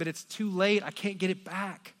restored, but it's too late. I can't get it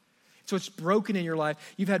back. So it's broken in your life.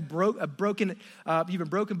 You've had you've been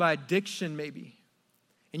broken by addiction maybe.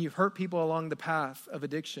 And you've hurt people along the path of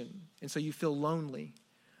addiction. And so you feel lonely.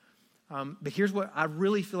 But here's what I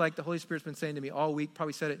really feel like the Holy Spirit's been saying to me all week.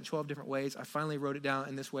 Probably said it in 12 different ways. I finally wrote it down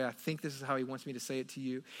in this way. I think this is how he wants me to say it to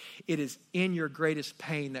you. It is in your greatest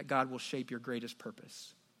pain that God will shape your greatest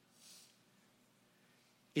purpose.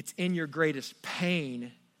 It's in your greatest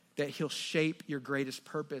pain that he'll shape your greatest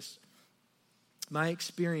purpose. My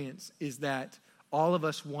experience is that all of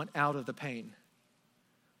us want out of the pain.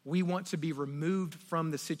 We want to be removed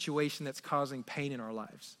from the situation that's causing pain in our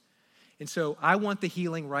lives. And so I want the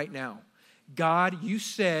healing right now. God, you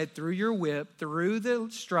said through your whip, through the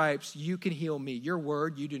stripes, you can heal me. Your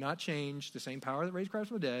word, you do not change. The same power that raised Christ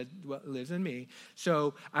from the dead lives in me.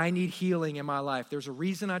 So I need healing in my life. There's a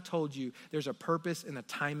reason I told you there's a purpose in the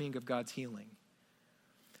timing of God's healing.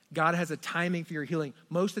 God has a timing for your healing.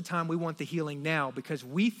 Most of the time we want the healing now because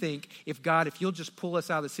we think if you'll just pull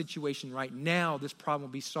us out of the situation right now, this problem will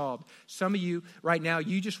be solved. Some of you right now,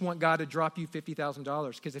 you just want God to drop you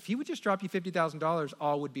 $50,000 because if he would just drop you $50,000,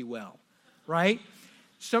 all would be well, right?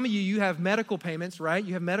 Some of you have medical payments, right?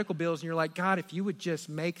 You have medical bills and you're like, God, if you would just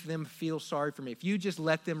make them feel sorry for me, if you just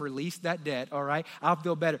let them release that debt, all right, I'll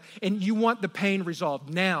feel better. And you want the pain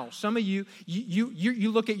resolved now. Some of you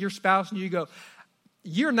look at your spouse and you go,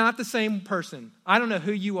 you're not the same person. I don't know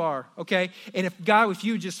who you are, okay? And if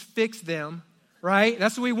you just fix them, right?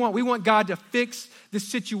 That's what we want. We want God to fix the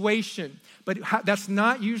situation. But that's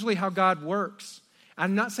not usually how God works.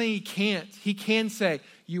 I'm not saying he can't. He can say,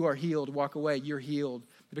 you are healed, walk away, you're healed.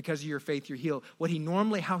 Because of your faith, you're healed.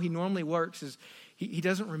 How he normally works is he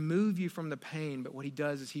doesn't remove you from the pain, but what he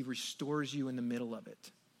does is he restores you in the middle of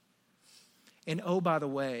it. And oh, by the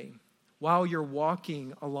way, while you're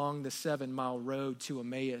walking along the 7-mile road to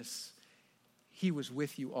Emmaus, he was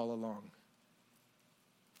with you all along.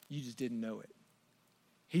 You just didn't know it.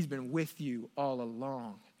 He's been with you all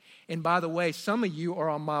along. And by the way, some of you are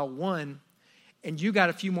on mile 1, and you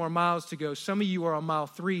got a few more miles to go. Some of you are on mile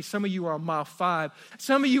 3. Some of you are on mile 5.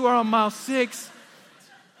 Some of you are on mile 6.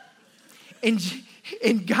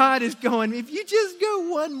 And God is going, if you just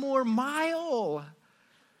go one more mile,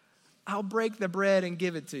 I'll break the bread and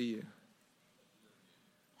give it to you.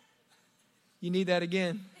 You need that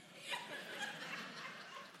again?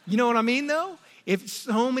 You know what I mean, though? If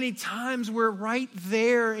so many times we're right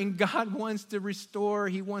there and God wants to restore,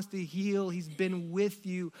 he wants to heal, he's been with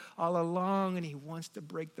you all along and he wants to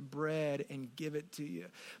break the bread and give it to you.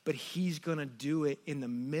 But he's going to do it in the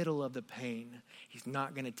middle of the pain. He's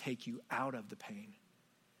not going to take you out of the pain.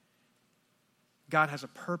 God has a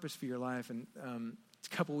purpose for your life. And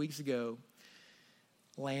a couple weeks ago,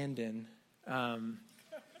 Landon,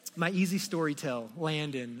 my easy story tell,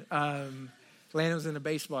 Landon was in a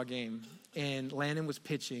baseball game, and Landon was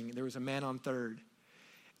pitching. There was a man on third,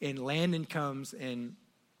 and Landon comes, and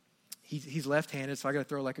he's left-handed, so I got to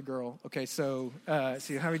throw like a girl. Okay, so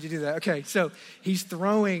see, how would you do that? Okay, so he's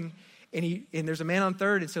throwing, and there's a man on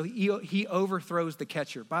third, and so he overthrows the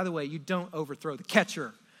catcher. By the way, you don't overthrow the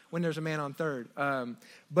catcher when there's a man on third.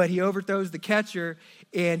 But he overthrows the catcher,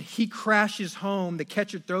 and he crashes home. The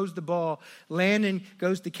catcher throws the ball. Landon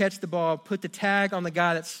goes to catch the ball, put the tag on the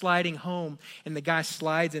guy that's sliding home, and the guy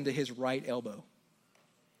slides into his right elbow.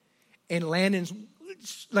 And Landon's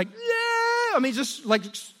like, yeah! I mean, just like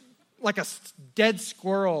a dead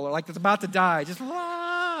squirrel, or like it's about to die. Just,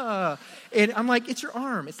 ah! And I'm like, it's your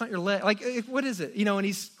arm. It's not your leg. Like, what is it? You know, and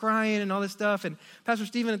he's crying and all this stuff. And Pastor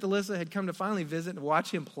Stephen at Delissa had come to finally visit and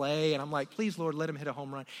watch him play. And I'm like, please, Lord, let him hit a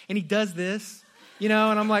home run. And he does this, you know,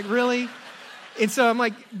 and I'm like, really? And so I'm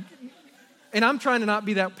like, and I'm trying to not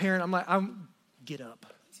be that parent. I'm like, get up.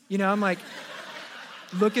 You know, I'm like,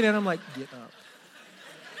 looking at him like, get up.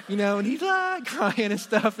 You know, and he's crying and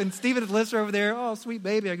stuff. And Stephen at Delissa over there, oh, sweet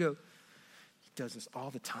baby. I go, does this all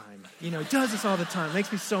the time. He does this all the time.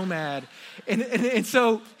 Makes me so mad. And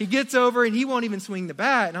so he gets over and he won't even swing the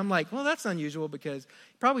bat. And I'm like, well, that's unusual because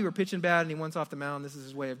probably we're pitching bad and he wants off the mound. This is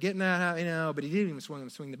his way of getting that out, but he didn't even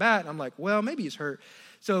swing the bat. And I'm like, well, maybe he's hurt.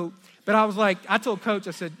 So, but I was like, I told Coach,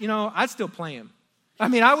 I said, I'd still play him.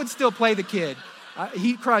 I would still play the kid.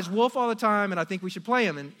 He cries wolf all the time, and I think we should play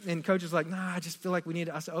him. And Coach is like, nah, I just feel like we need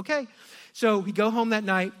it. I said, okay. So we go home that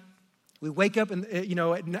night. We wake up,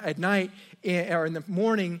 at night or in the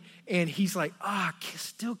morning, and he's like, I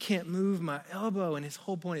still can't move my elbow. And his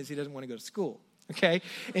whole point is he doesn't want to go to school. Okay?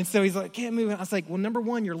 And so he's like, can't move. I was like, well, number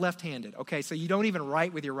one, you're left-handed. Okay? So you don't even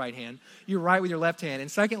write with your right hand. You write with your left hand.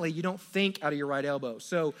 And secondly, you don't think out of your right elbow.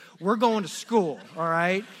 So we're going to school, all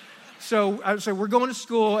right? So we're going to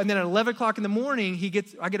school, and then at 11 o'clock in the morning,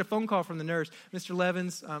 I get a phone call from the nurse. Mr.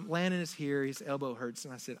 Levins, Landon is here. His elbow hurts.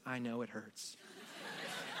 And I said, I know it hurts.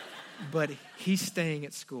 But he's staying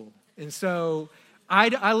at school. And so I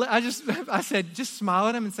said, just smile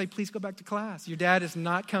at him and say, please go back to class. Your dad is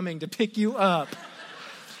not coming to pick you up.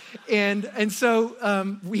 And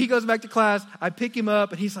so he goes back to class. I pick him up,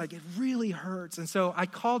 and he's like, it really hurts. And so I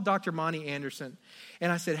called Dr. Monty Anderson,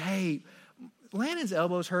 and I said, hey, Landon's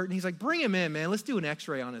elbow's hurt. And he's like, bring him in, man. Let's do an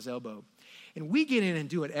x-ray on his elbow. And we get in and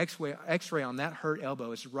do an x-ray on that hurt elbow,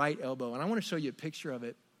 his right elbow. And I want to show you a picture of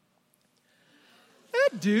it.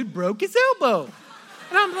 That dude broke his elbow.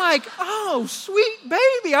 And I'm like, oh, sweet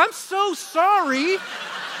baby, I'm so sorry. You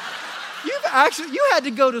had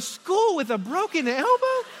to go to school with a broken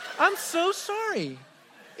elbow? I'm so sorry.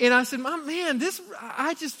 And I said, man,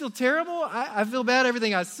 I just feel terrible. I feel bad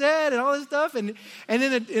everything I said and all this stuff. And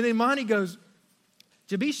then Monty goes,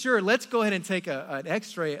 to be sure, let's go ahead and take an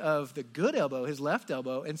x-ray of the good elbow, his left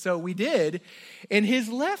elbow. And so we did. And his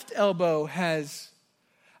left elbow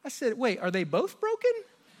I said, wait, are they both broken?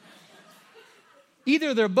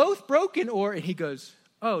 Either they're both broken or, and he goes,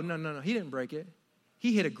 oh, no, he didn't break it.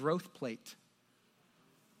 He hit a growth plate.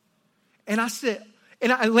 And I said,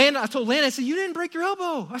 I told Landon, I said, you didn't break your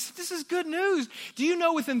elbow. I said, this is good news. Do you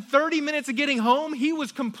know within 30 minutes of getting home, he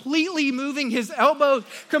was completely moving his elbows,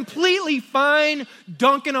 completely fine,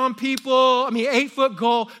 dunking on people. 8-foot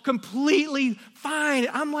goal, completely fine.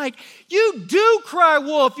 I'm like, you do cry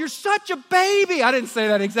wolf. You're such a baby. I didn't say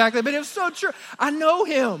that exactly, but it was so true. I know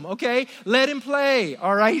him, okay? Let him play,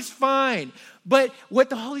 all right? He's fine. But what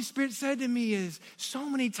the Holy Spirit said to me is, so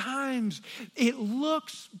many times it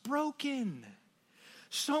looks broken.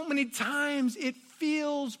 So many times it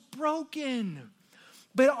feels broken.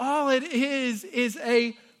 But all it is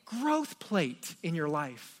a growth plate in your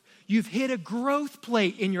life. You've hit a growth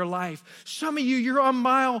plate in your life. Some of you, you're on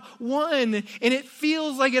mile 1 and it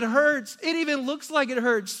feels like it hurts. It even looks like it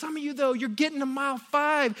hurts. Some of you, though, you're getting to mile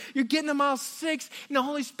 5. You're getting to mile 6. And the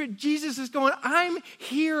Holy Spirit, Jesus is going, I'm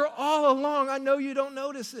here all along. I know you don't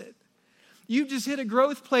notice it. You just hit a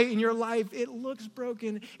growth plate in your life. It looks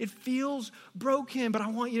broken. It feels broken. But I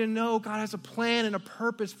want you to know God has a plan and a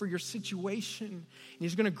purpose for your situation. And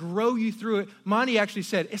He's going to grow you through it. Monty actually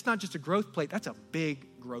said, it's not just a growth plate. That's a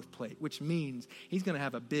big growth plate, which means He's going to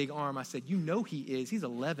have a big arm. I said, you know He is. He's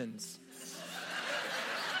 11s.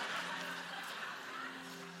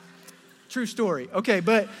 True story. Okay,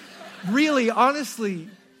 but really, honestly,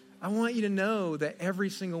 I want you to know that every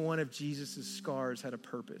single one of Jesus' scars had a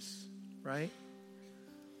purpose. Right?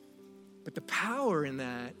 But the power in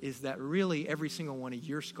that is that really every single one of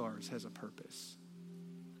your scars has a purpose.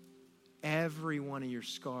 Every one of your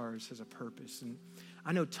scars has a purpose. And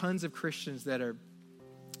I know tons of Christians that are,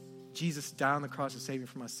 Jesus died on the cross to save me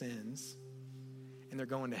from my sins, and they're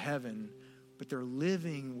going to heaven, but they're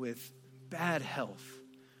living with bad health,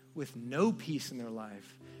 with no peace in their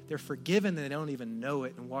life. They're forgiven and they don't even know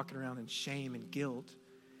it and walking around in shame and guilt,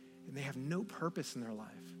 and they have no purpose in their life.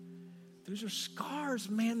 Those are scars,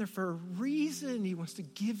 man. They're for a reason. He wants to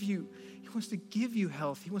give you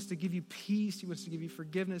health. He wants to give you peace. He wants to give you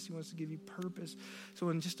forgiveness. He wants to give you purpose. So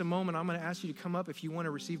in just a moment, I'm going to ask you to come up if you want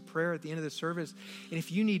to receive prayer at the end of the service. And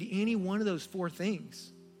if you need any one of those 4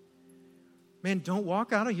 things, man, don't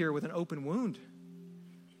walk out of here with an open wound.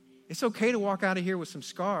 It's okay to walk out of here with some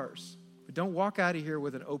scars, but don't walk out of here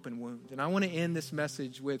with an open wound. And I want to end this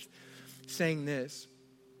message with saying this.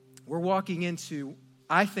 We're walking into,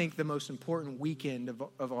 I think, the most important weekend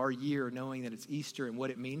of our year, knowing that it's Easter and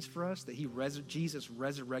what it means for us, that Jesus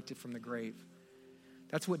resurrected from the grave.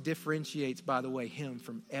 That's what differentiates, by the way, Him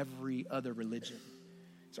from every other religion.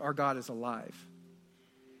 So our God is alive.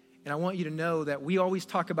 And I want you to know that we always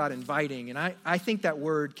talk about inviting, and I think that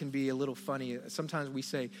word can be a little funny. Sometimes we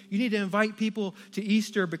say, you need to invite people to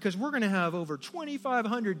Easter because we're going to have over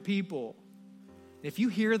 2,500 people. If you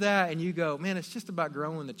hear that and you go, man, it's just about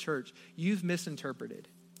growing the church, you've misinterpreted.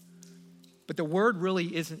 But the word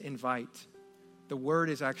really isn't invite. The word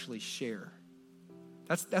is actually share.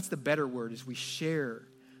 That's the better word, is we share.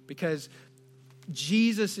 Because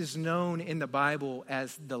Jesus is known in the Bible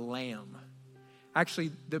as the Lamb.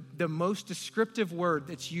 Actually, the most descriptive word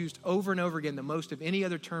that's used over and over again, the most of any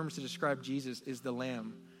other terms to describe Jesus, is the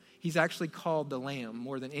Lamb. He's actually called the Lamb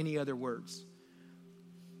more than any other words.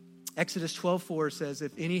 Exodus 12:4 says,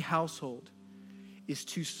 if any household is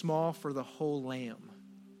too small for the whole lamb,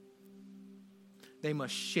 they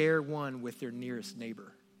must share one with their nearest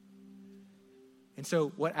neighbor. And so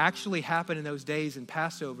what actually happened in those days in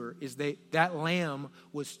Passover is that lamb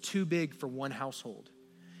was too big for one household.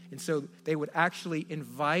 And so they would actually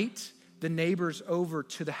invite the neighbors over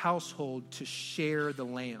to the household to share the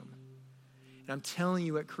lamb. And I'm telling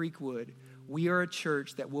you, at Creekwood, we are a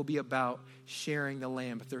church that will be about sharing the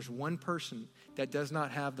lamb. If there's one person that does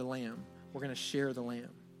not have the lamb, we're going to share the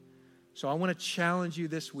lamb. So I want to challenge you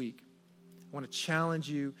this week. I want to challenge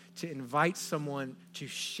you to invite someone to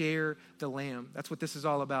share the lamb. That's what this is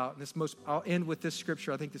all about. And I'll end with this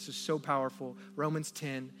scripture. I think this is so powerful. Romans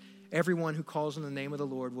 10, everyone who calls on the name of the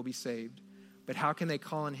Lord will be saved. But how can they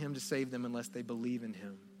call on him to save them unless they believe in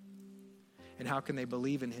him? And how can they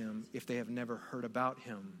believe in him if they have never heard about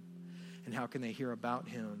him? And how can they hear about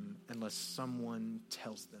him unless someone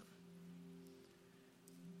tells them?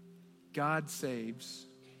 God saves.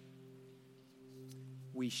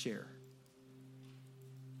 We share.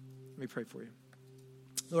 Let me pray for you.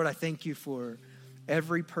 Lord, I thank you for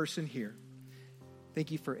every person here.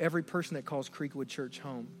 Thank you for every person that calls Creekwood Church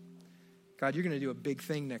home. God, you're going to do a big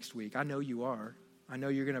thing next week. I know you are. I know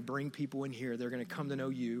you're going to bring people in here. They're going to come to know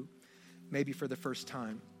you, maybe for the first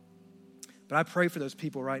time. But I pray for those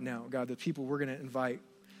people right now, God, the people we're going to invite.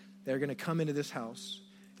 They're going to come into this house,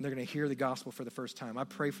 and they're going to hear the gospel for the first time. I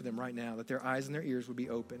pray for them right now that their eyes and their ears would be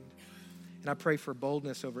opened. And I pray for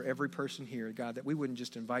boldness over every person here, God, that we wouldn't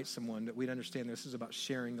just invite someone, that we'd understand this is about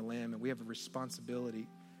sharing the lamb, and we have a responsibility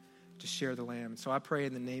to share the lamb. And so I pray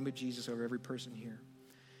in the name of Jesus over every person here.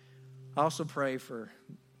 I also pray for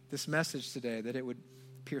this message today, that it would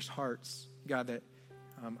pierce hearts. God, that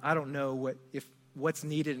I don't know what's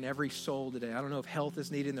needed in every soul today. I don't know if health is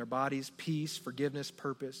needed in their bodies, peace, forgiveness,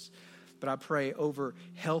 purpose. But I pray over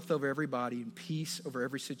health over every body and peace over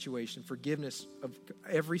every situation, forgiveness of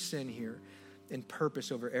every sin here, and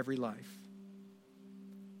purpose over every life.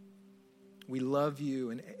 We love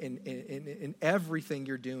you in everything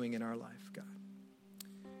you're doing in our life, God.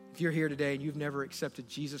 If you're here today and you've never accepted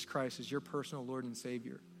Jesus Christ as your personal Lord and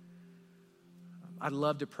Savior, I'd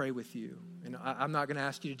love to pray with you. And I'm not going to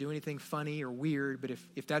ask you to do anything funny or weird, but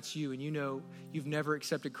if that's you and you know you've never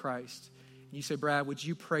accepted Christ, and you say, Brad, would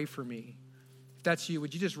you pray for me? If that's you,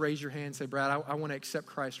 would you just raise your hand and say, Brad, I want to accept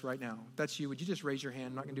Christ right now. If that's you, would you just raise your hand?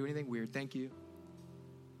 I'm not going to do anything weird. Thank you.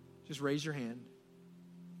 Just raise your hand.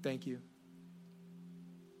 Thank you.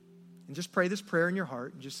 And just pray this prayer in your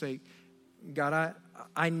heart and just say, God,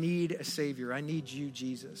 I need a Savior. I need you,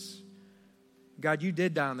 Jesus. God, you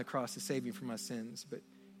did die on the cross to save me from my sins, but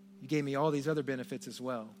you gave me all these other benefits as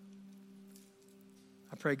well.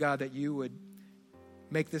 I pray, God, that you would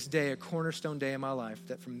make this day a cornerstone day in my life,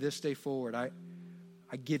 that from this day forward, I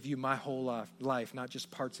give you my whole life, not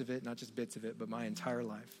just parts of it, not just bits of it, but my entire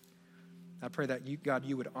life. I pray that you, God,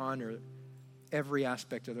 you would honor every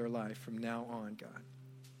aspect of their life from now on, God.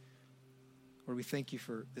 Lord, we thank you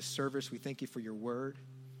for this service. We thank you for your word.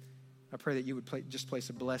 I pray that you would just place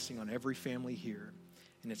a blessing on every family here.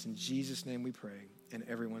 And it's in Jesus' name we pray. And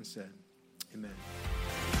everyone said, amen.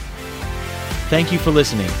 Thank you for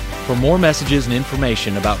listening. For more messages and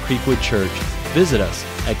information about Creekwood Church, visit us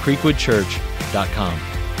at creekwoodchurch.com.